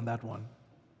boat on that one.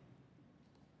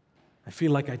 I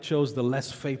feel like I chose the less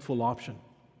faithful option.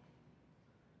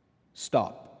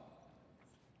 Stop.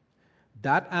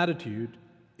 That attitude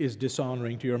is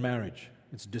dishonoring to your marriage.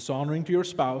 It's dishonoring to your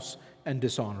spouse and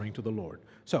dishonoring to the Lord.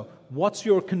 So, what's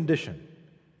your condition?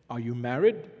 Are you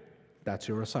married? That's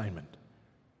your assignment.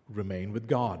 Remain with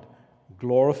God.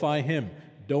 Glorify Him.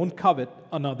 Don't covet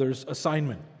another's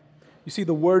assignment. You see,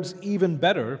 the words even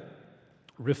better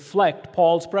reflect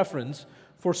Paul's preference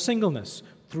for singleness.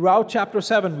 Throughout chapter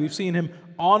 7, we've seen him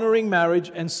honoring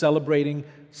marriage and celebrating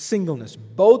singleness.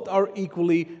 Both are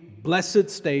equally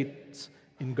blessed states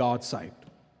in God's sight.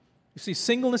 You see,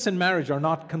 singleness and marriage are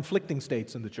not conflicting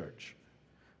states in the church.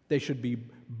 They should be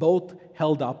both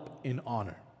held up in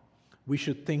honor. We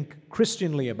should think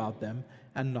Christianly about them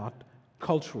and not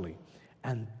culturally.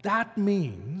 And that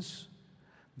means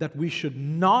that we should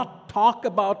not talk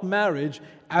about marriage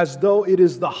as though it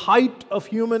is the height of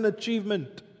human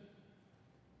achievement.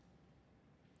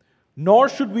 Nor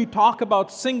should we talk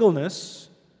about singleness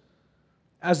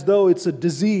as though it's a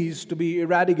disease to be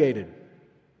eradicated.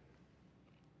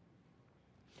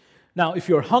 Now, if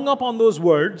you're hung up on those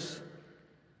words,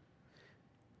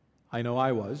 I know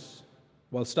I was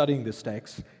while studying this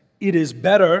text, it is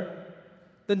better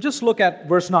than just look at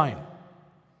verse 9.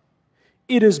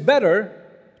 It is better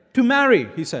to marry,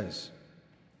 he says.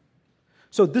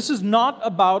 So this is not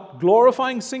about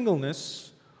glorifying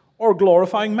singleness or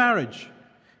glorifying marriage.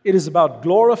 It is about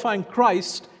glorifying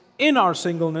Christ in our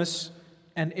singleness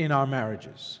and in our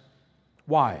marriages.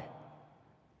 Why?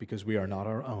 Because we are not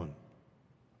our own.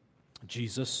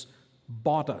 Jesus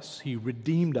bought us. He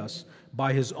redeemed us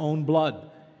by His own blood.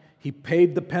 He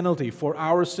paid the penalty for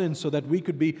our sins so that we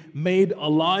could be made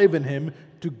alive in Him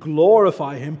to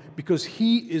glorify Him, because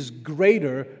He is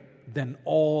greater than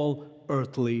all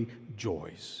earthly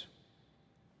joys.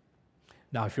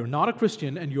 Now, if you're not a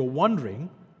Christian and you're wondering,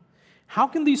 how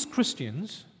can these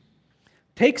Christians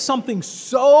take something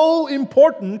so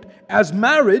important as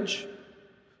marriage,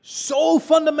 so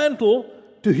fundamental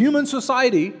to human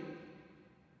society,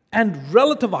 and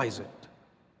relativize it?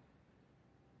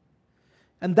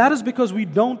 And that is because we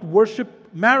don't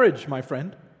worship marriage, my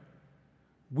friend.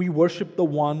 We worship the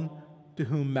one to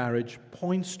whom marriage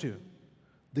points to,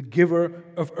 the giver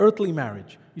of earthly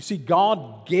marriage. You see,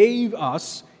 God gave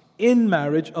us in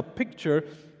marriage a picture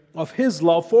of His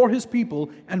love for His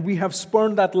people, and we have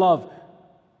spurned that love.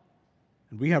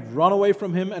 And we have run away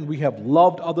from Him, and we have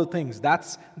loved other things.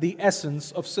 That's the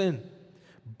essence of sin.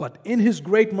 But in His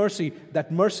great mercy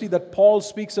that Paul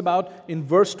speaks about in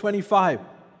verse 25,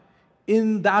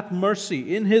 in that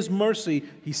mercy, in His mercy,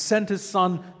 He sent His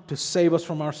Son to save us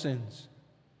from our sins.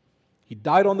 He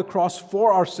died on the cross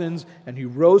for our sins, and He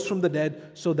rose from the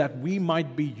dead so that we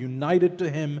might be united to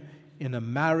Him in a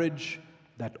marriage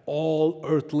that all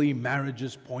earthly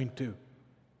marriages point to.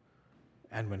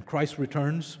 And when Christ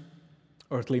returns,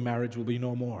 earthly marriage will be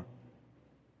no more.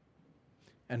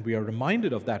 And we are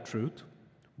reminded of that truth.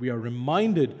 We are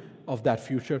reminded of that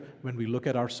future when we look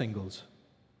at our singles.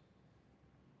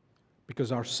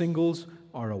 Because our singles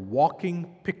are a walking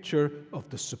picture of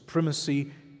the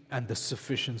supremacy and the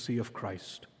sufficiency of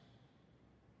Christ.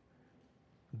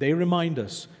 They remind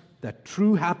us that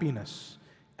true happiness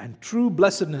and true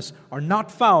blessedness are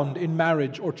not found in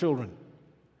marriage or children.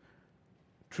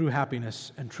 True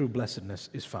happiness and true blessedness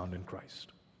is found in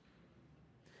Christ.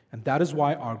 And that is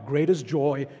why our greatest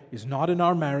joy is not in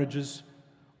our marriages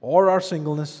or our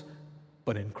singleness,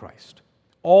 but in Christ.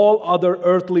 All other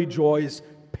earthly joys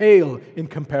pale in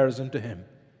comparison to Him.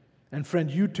 And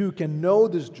friend, you too can know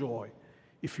this joy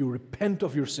if you repent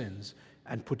of your sins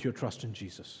and put your trust in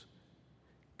Jesus.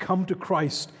 Come to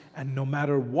Christ, and no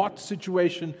matter what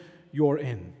situation you're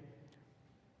in,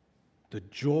 the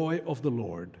joy of the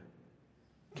Lord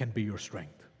can be your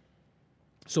strength.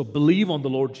 So believe on the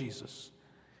Lord Jesus,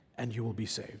 and you will be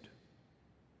saved.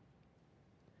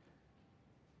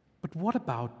 But what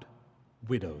about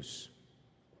widows?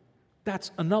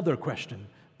 That's another question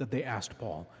that they asked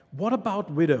Paul. What about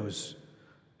widows?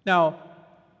 Now,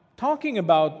 talking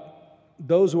about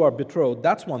those who are betrothed,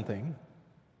 that's one thing.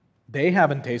 They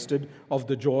haven't tasted of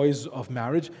the joys of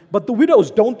marriage. But the widows,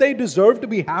 don't they deserve to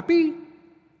be happy?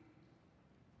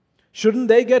 Shouldn't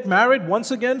they get married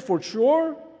once again for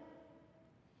sure?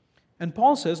 And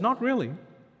Paul says, not really.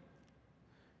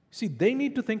 See, they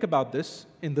need to think about this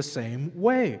in the same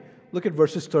way. Look at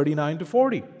verses 39 to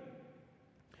 40.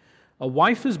 A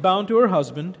wife is bound to her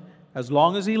husband as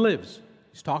long as he lives.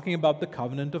 He's talking about the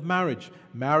covenant of marriage.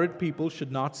 Married people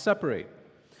should not separate.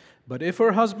 But if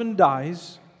her husband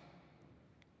dies,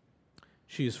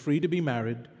 she is free to be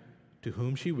married to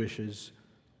whom she wishes,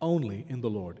 only in the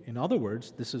Lord. In other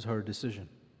words, this is her decision.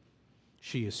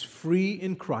 She is free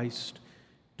in Christ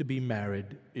to be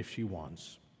married if she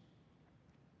wants.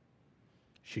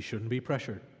 She shouldn't be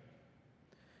pressured.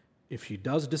 If she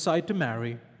does decide to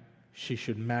marry, she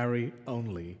should marry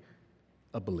only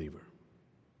a believer.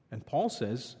 And Paul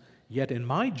says, yet in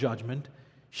my judgment,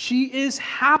 she is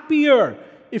happier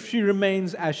if she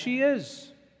remains as she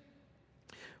is.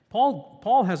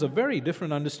 Paul has a very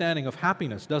different understanding of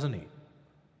happiness, doesn't he?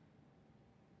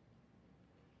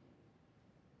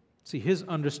 See, his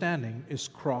understanding is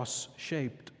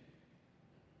cross-shaped.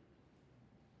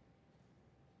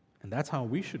 And that's how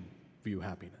we should view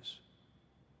happiness.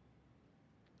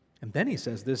 And then he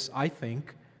says this, I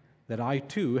think that I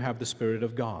too have the Spirit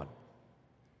of God.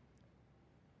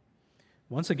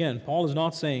 Once again, Paul is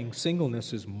not saying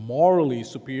singleness is morally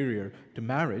superior to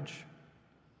marriage.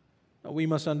 Now, we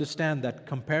must understand that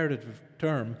comparative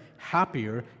term,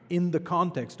 happier, in the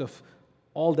context of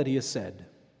all that he has said.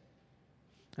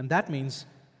 And that means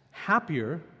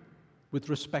happier with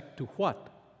respect to what?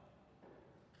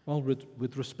 Well,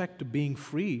 with respect to being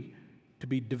free to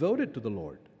be devoted to the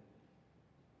Lord,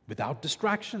 without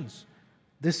distractions.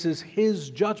 This is His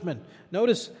judgment.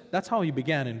 Notice that's how he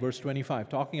began in verse 25,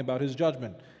 talking about His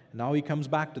judgment. And now he comes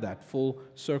back to that full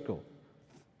circle.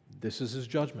 This is His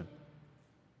judgment.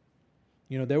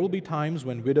 You know, there will be times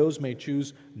when widows may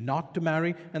choose not to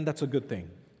marry, and that's a good thing.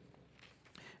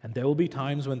 And there will be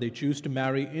times when they choose to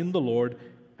marry in the Lord,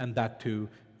 and that too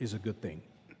is a good thing.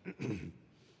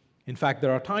 In fact,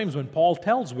 there are times when Paul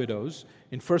tells widows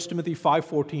in 1 Timothy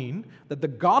 5:14 that the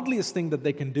godliest thing that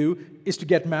they can do is to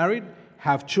get married,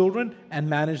 have children, and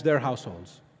manage their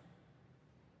households.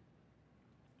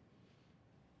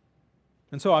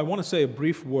 And so I want to say a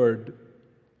brief word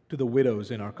to the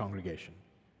widows in our congregation.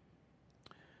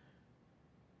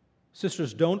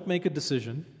 Sisters, don't make a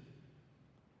decision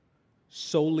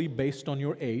solely based on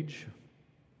your age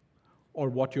or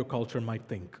what your culture might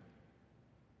think,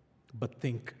 but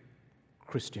think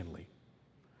Christianly.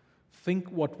 Think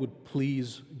what would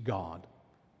please God.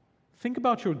 Think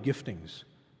about your giftings.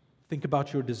 Think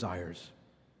about your desires.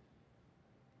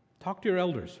 Talk to your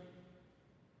elders.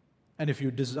 And if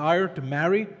you desire to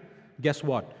marry, guess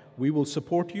what? We will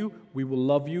support you, we will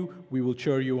love you, we will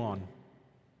cheer you on.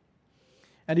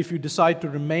 And if you decide to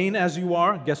remain as you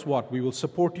are, guess what? We will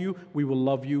support you, we will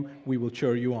love you, we will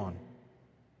cheer you on.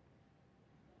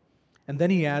 And then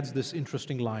he adds this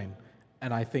interesting line,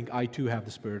 and I think I too have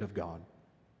the Spirit of God.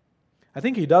 I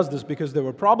think he does this because there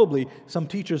were probably some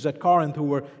teachers at Corinth who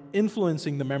were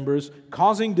influencing the members,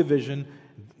 causing division.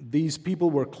 These people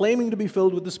were claiming to be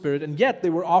filled with the Spirit, and yet they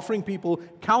were offering people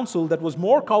counsel that was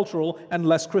more cultural and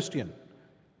less Christian.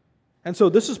 And so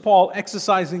this is Paul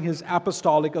exercising his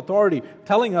apostolic authority,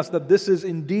 telling us that this is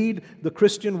indeed the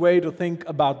Christian way to think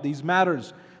about these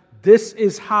matters. This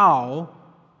is how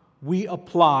we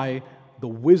apply the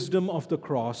wisdom of the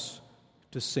cross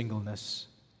to singleness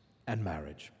and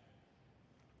marriage.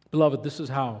 Beloved, this is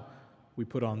how we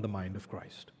put on the mind of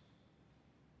Christ.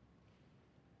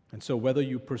 And so whether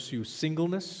you pursue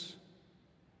singleness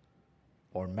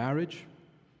or marriage,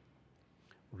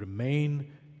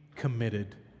 remain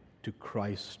committed to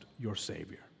Christ your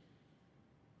Savior.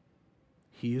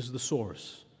 He is the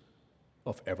source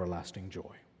of everlasting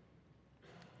joy.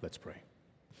 Let's pray.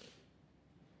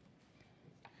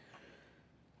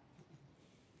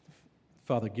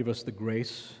 Father, give us the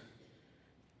grace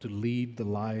to lead the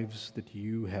lives that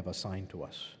you have assigned to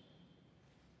us.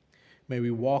 May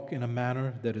we walk in a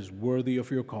manner that is worthy of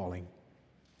your calling.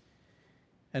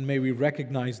 And may we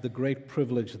recognize the great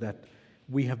privilege that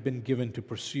we have been given to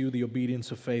pursue the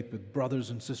obedience of faith with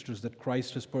brothers and sisters that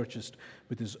Christ has purchased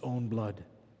with His own blood,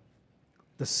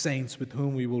 the saints with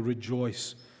whom we will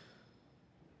rejoice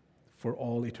for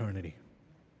all eternity.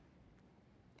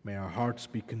 May our hearts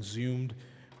be consumed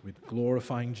with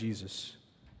glorifying Jesus,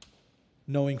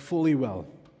 knowing fully well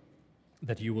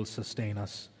that you will sustain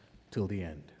us till the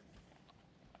end.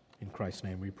 In Christ's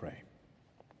name we pray.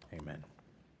 Amen.